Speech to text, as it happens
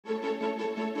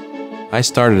I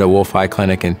started at Wolfe Eye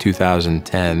Clinic in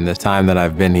 2010. The time that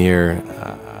I've been here,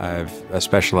 I've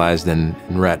specialized in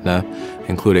retina,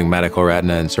 including medical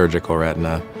retina and surgical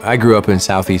retina. I grew up in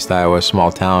southeast Iowa, a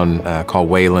small town called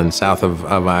Wayland, south of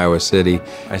Iowa City.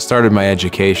 I started my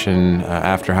education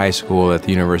after high school at the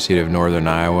University of Northern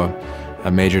Iowa. I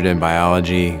majored in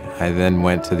biology. I then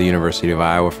went to the University of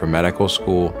Iowa for medical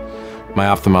school. My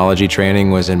ophthalmology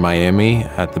training was in Miami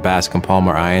at the Bascom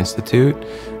Palmer Eye Institute.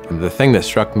 The thing that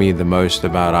struck me the most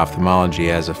about ophthalmology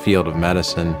as a field of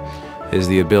medicine is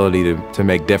the ability to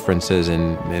make differences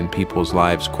in people's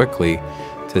lives quickly,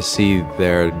 to see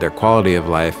their quality of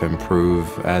life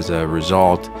improve as a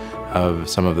result of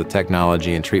some of the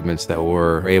technology and treatments that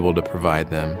we're able to provide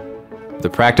them. The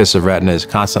practice of retina is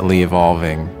constantly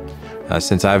evolving.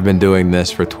 Since I've been doing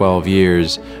this for 12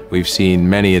 years, we've seen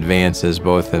many advances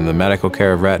both in the medical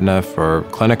care of retina for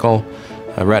clinical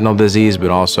retinal disease, but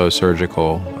also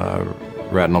surgical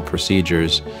retinal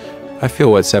procedures. I feel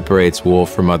what separates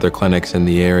Wolfe from other clinics in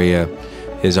the area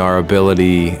is our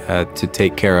ability to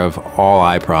take care of all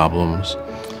eye problems.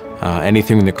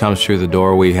 Anything that comes through the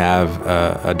door, we have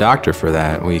a doctor for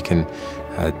that. We can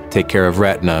take care of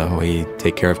retina, we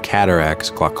take care of cataracts,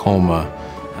 glaucoma,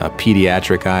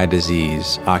 pediatric eye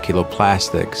disease,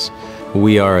 oculoplastics.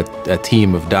 We are a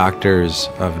team of doctors,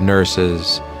 of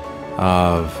nurses,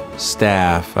 of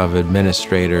staff, of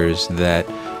administrators that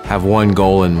have one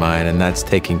goal in mind, and that's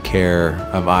taking care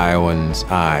of Iowans'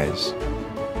 eyes.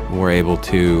 We're able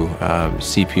to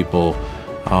see people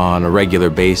on a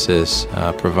regular basis,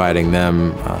 providing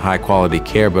them high quality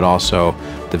care, but also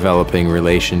developing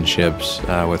relationships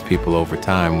with people over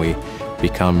time. We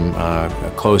become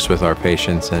close with our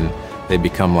patients, and they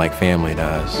become like family to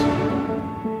us.